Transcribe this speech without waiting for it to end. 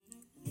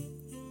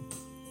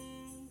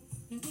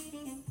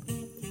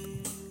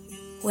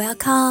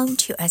Welcome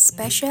to a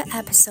special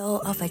episode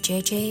of a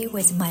JJ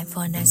with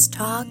Mindfulness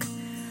Talk,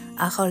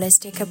 a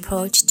holistic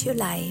approach to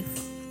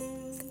life.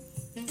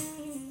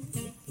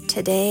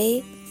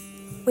 Today,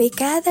 we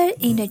gather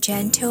in the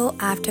gentle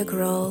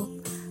afterglow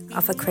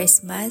of a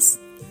Christmas,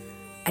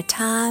 a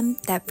time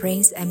that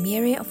brings a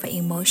myriad of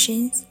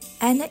emotions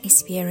and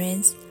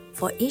experience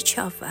for each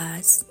of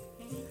us.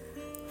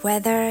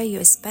 Whether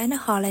you spend a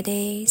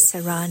holiday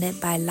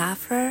surrounded by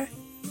laughter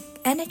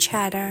and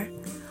chatter,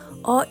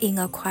 or in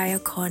a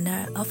quiet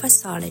corner of a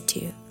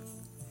solitude,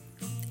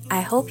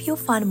 I hope you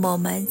find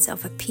moments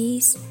of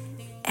peace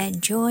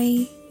and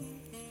joy.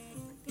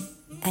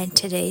 And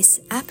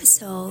today's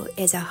episode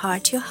is a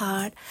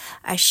heart-to-heart,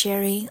 a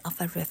sharing of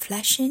a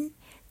reflection,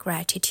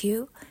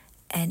 gratitude,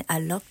 and a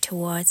look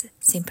towards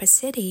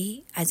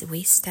simplicity as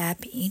we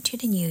step into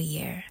the new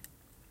year.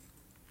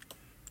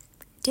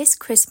 This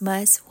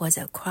Christmas was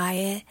a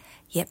quiet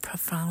yet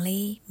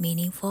profoundly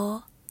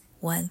meaningful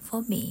one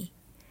for me.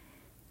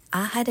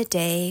 I had a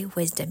day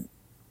with the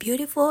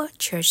beautiful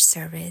church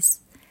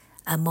service,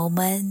 a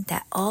moment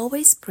that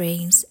always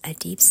brings a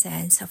deep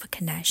sense of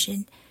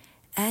connection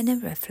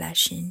and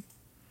reflection.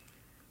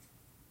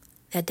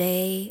 The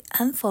day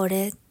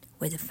unfolded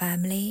with the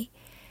family,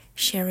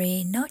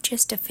 sharing not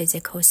just the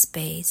physical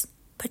space,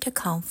 but the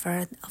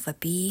comfort of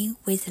being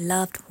with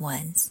loved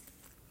ones.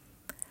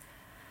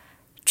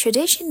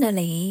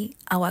 Traditionally,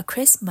 our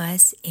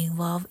Christmas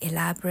involved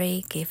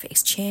elaborate gift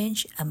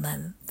exchange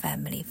among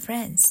family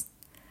friends.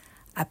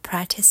 A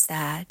practice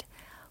that,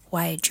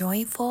 while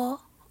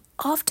joyful,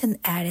 often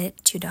added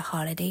to the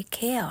holiday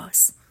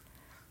chaos.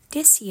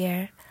 This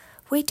year,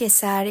 we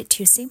decided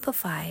to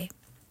simplify.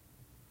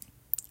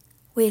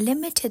 We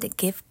limited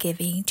gift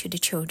giving to the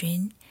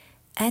children,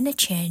 and the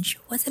change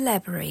was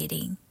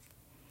liberating.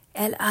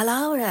 It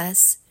allowed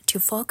us to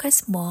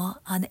focus more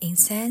on the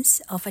essence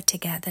of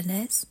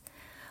togetherness,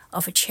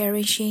 of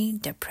cherishing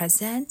the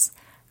presents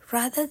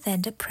rather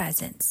than the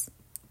presents.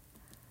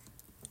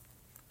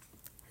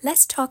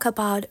 Let's talk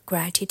about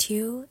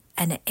gratitude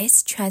and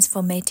its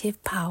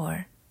transformative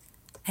power.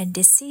 And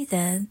this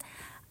season,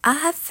 I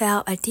have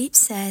felt a deep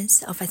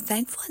sense of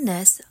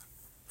thankfulness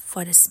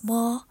for the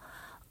small,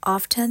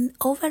 often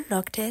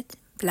overlooked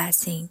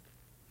blessing.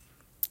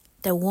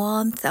 The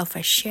warmth of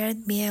a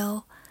shared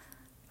meal,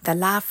 the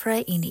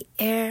laughter in the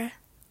air,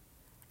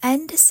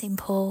 and the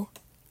simple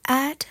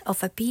act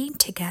of being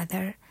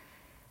together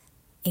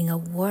in a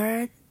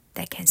world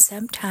that can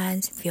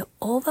sometimes feel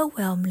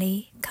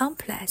overwhelmingly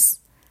complex.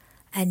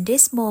 And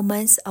these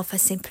moments of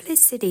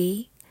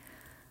simplicity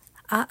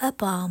are a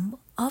balm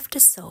of the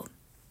soul.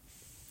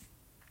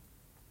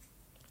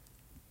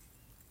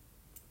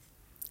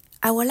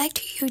 I would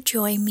like you to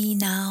join me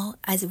now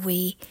as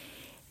we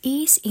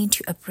ease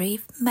into a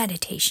brief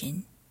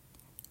meditation.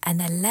 And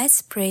then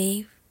let's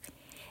breathe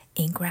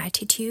in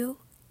gratitude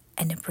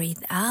and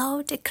breathe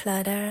out the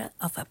clutter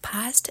of a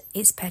past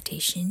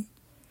expectation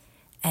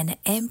and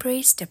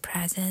embrace the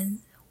present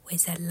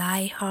with a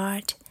light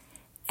heart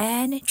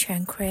and a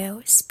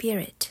tranquil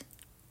spirit.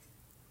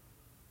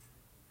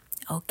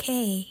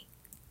 Okay,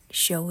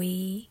 shall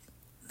we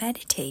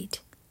meditate?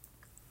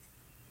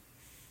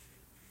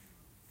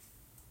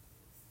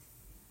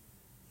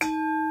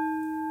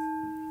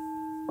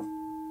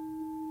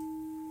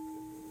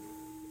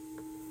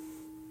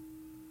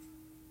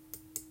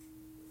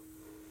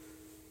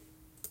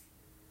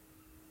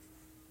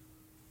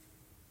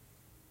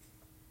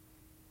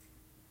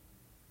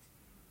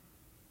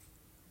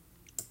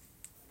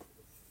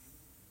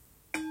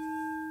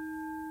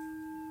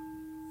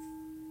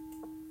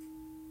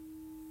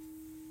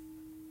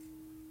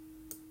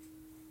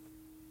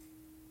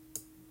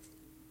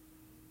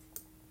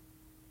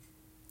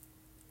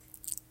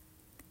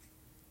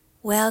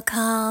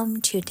 Welcome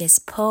to this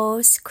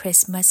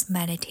post-Christmas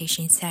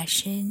meditation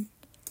session.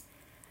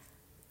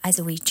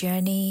 As we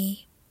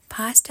journey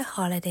past the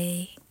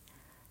holiday,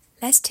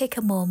 let's take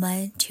a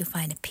moment to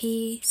find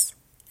peace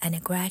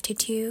and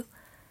gratitude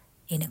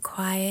in the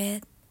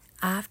quiet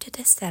after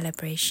the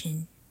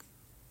celebration.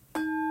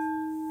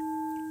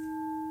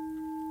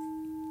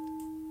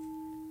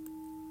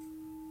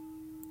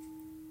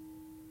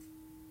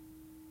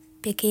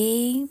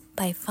 Begin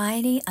by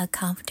finding a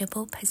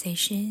comfortable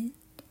position.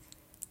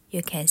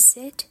 You can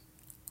sit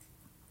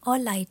or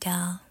lie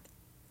down,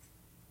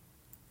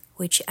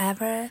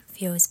 whichever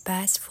feels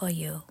best for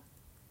you.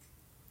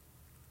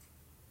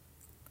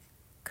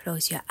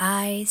 Close your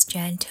eyes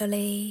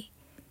gently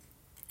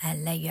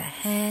and let your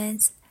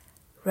hands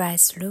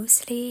rest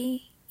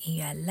loosely in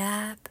your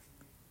lap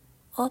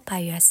or by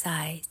your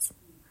sides.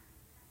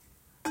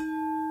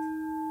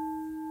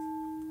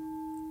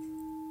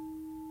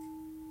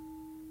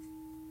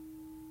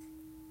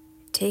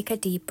 Take a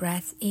deep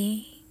breath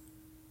in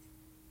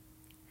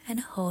and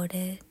hold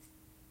it,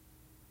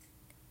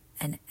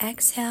 and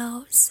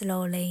exhale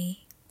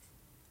slowly.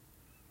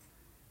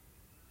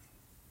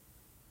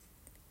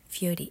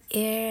 Feel the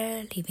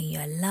air leaving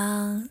your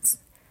lungs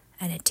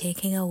and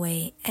taking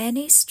away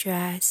any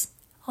stress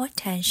or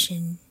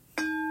tension.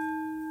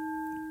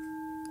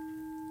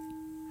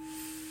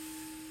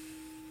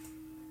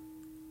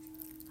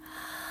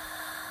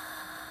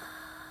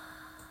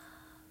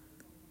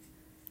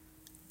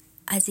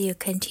 As you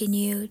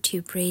continue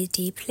to breathe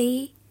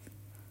deeply,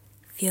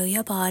 feel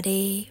your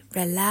body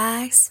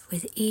relax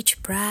with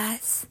each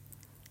breath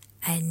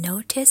and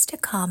notice the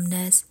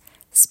calmness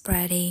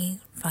spreading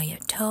from your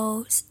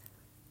toes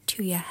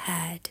to your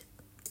head.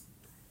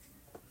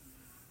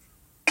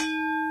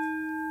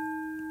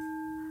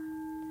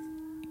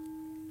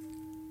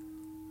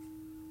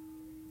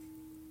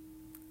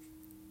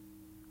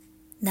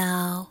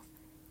 Now,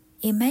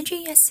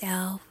 imagine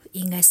yourself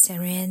in a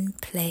serene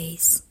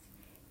place.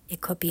 It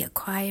could be a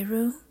quiet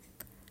room,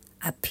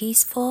 a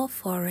peaceful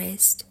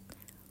forest,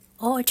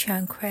 or a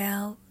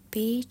tranquil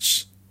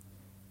beach.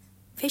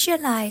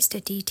 Visualize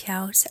the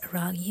details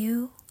around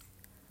you,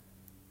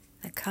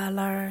 the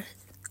colors,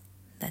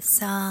 the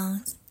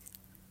sounds,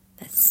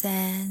 the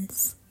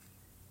scents.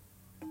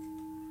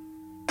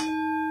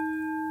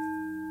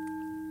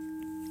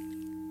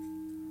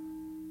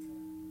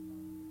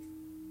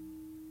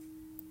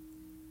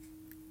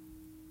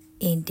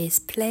 In this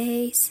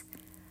place,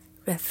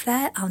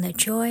 reflect on the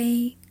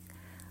joy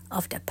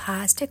of the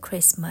past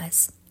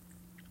Christmas.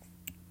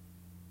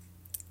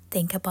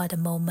 Think about the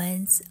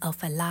moments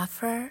of a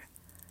laughter,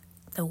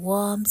 the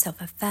warmth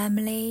of a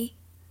family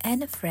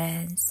and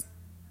friends,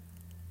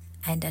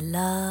 and the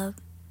love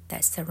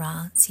that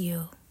surrounds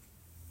you.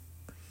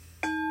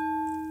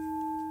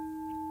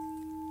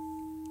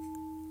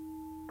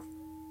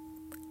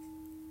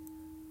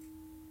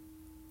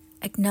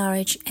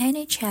 Acknowledge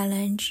any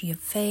challenge you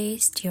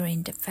face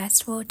during the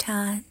festival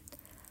time,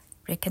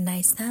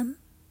 recognize them,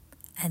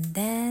 and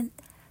then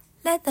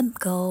let them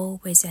go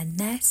with your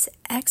next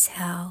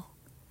exhale,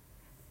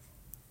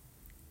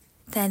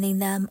 sending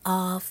them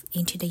off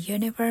into the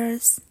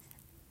universe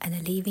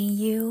and leaving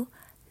you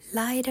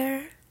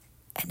lighter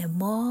and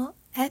more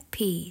at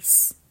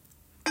peace.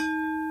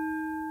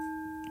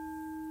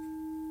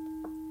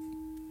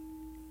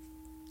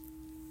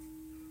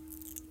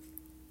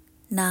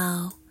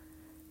 Now,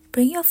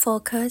 bring your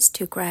focus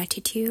to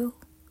gratitude.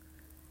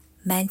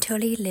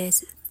 Mentally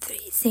list 3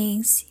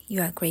 things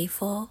you are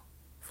grateful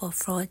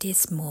for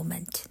this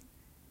moment.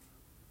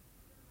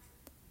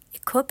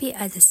 It could be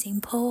as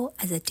simple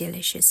as a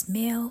delicious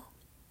meal,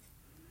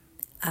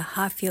 a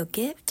heartfelt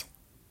gift,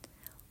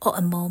 or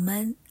a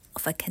moment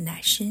of a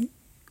connection.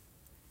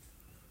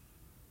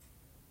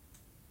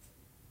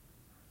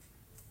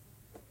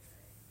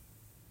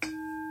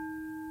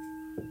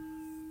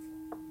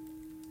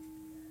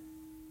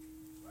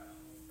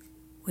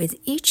 With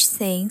each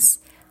thing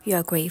you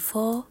are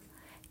grateful,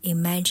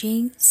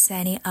 imagine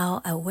sending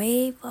out a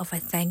wave of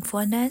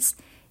thankfulness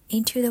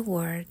into the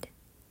world.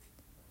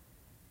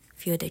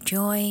 Feel the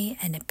joy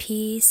and the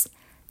peace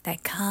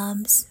that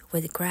comes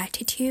with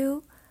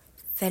gratitude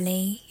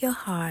filling your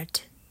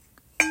heart.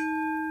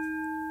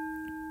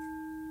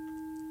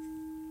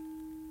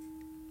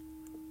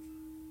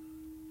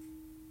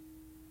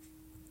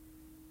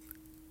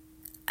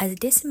 As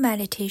this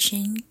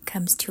meditation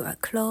comes to a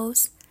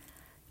close,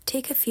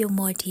 take a few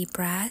more deep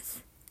breaths.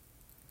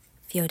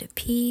 Feel the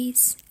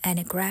peace and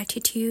the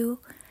gratitude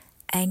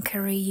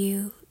anchor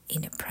you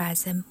in the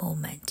present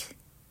moment.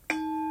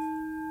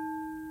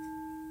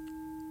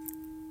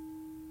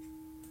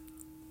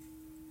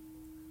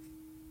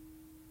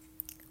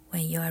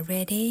 When you are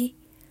ready,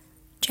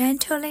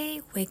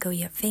 gently wiggle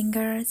your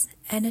fingers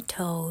and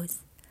toes.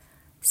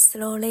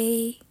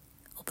 Slowly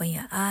open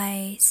your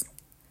eyes,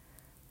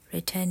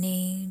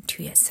 returning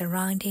to your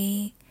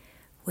surrounding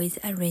with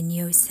a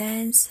renewed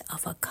sense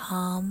of a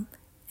calm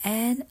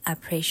and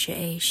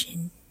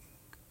appreciation.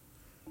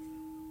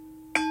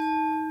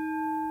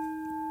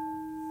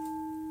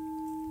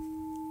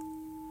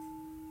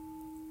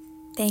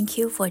 Thank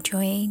you for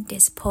joining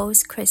this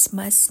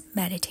post-Christmas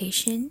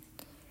meditation.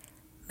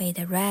 May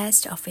the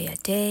rest of your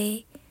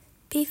day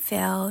be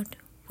filled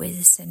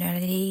with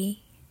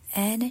serenity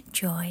and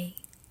joy.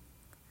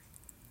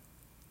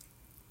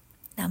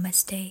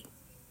 Namaste.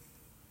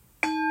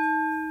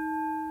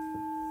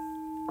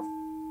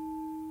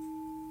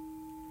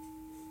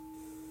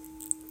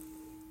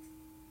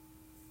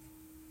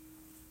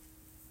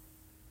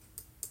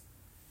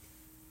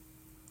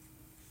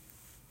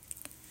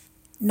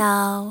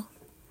 Now,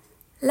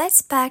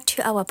 let's back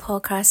to our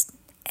podcast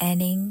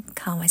ending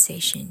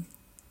conversation.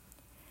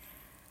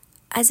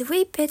 As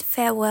we bid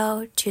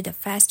farewell to the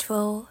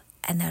festival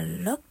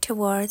and look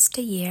towards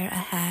the year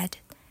ahead,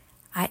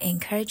 I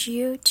encourage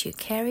you to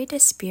carry the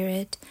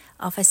spirit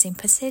of a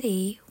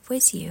simplicity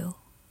with you.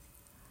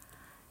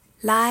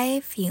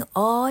 Life in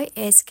all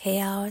its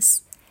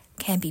chaos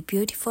can be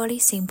beautifully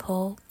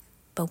simple,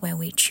 but when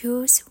we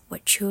choose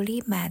what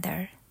truly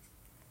matters.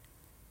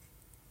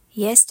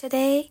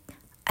 Yesterday,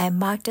 I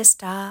marked the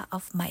start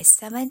of my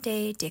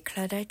 7-day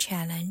declutter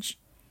challenge.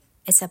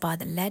 It's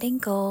about letting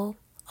go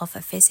of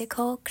a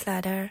physical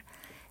clutter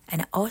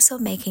and also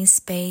making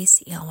space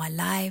in our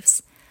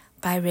lives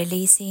by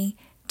releasing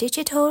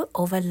digital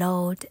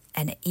overload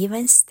and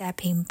even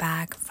stepping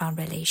back from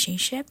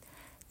relationships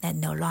that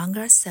no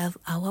longer serve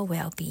our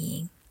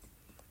well-being.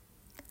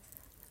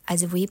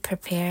 As we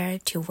prepare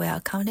to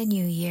welcome the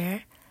new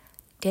year,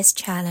 This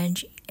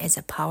challenge is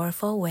a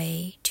powerful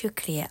way to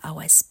clear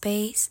our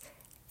space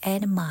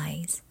and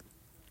minds.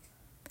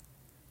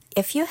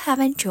 If you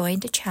haven't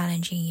joined the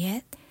challenge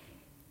yet,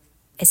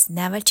 it's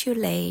never too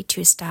late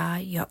to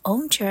start your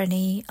own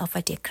journey of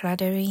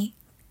decluttering.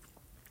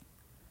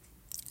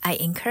 I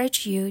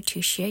encourage you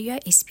to share your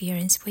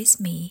experience with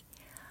me,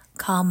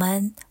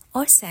 comment,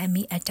 or send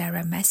me a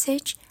direct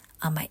message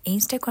on my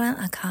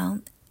Instagram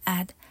account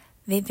at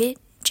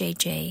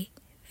vividjj,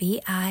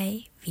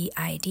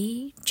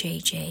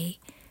 VIVIDJJ.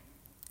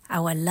 I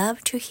would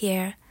love to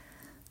hear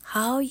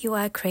how you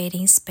are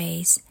creating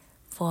space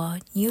for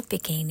new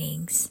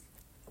beginnings.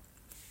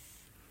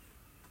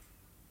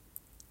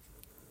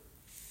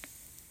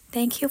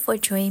 Thank you for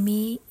joining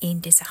me in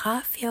this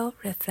heartfelt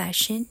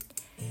reflection,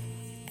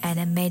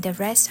 and may the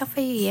rest of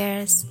your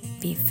years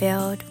be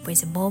filled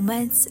with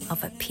moments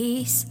of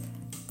peace,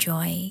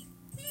 joy,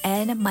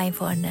 and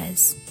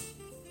mindfulness.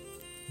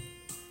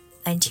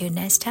 Until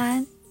next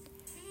time,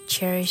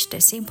 cherish the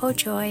simple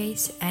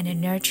joys and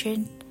nurture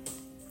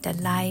the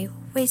life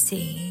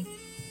within.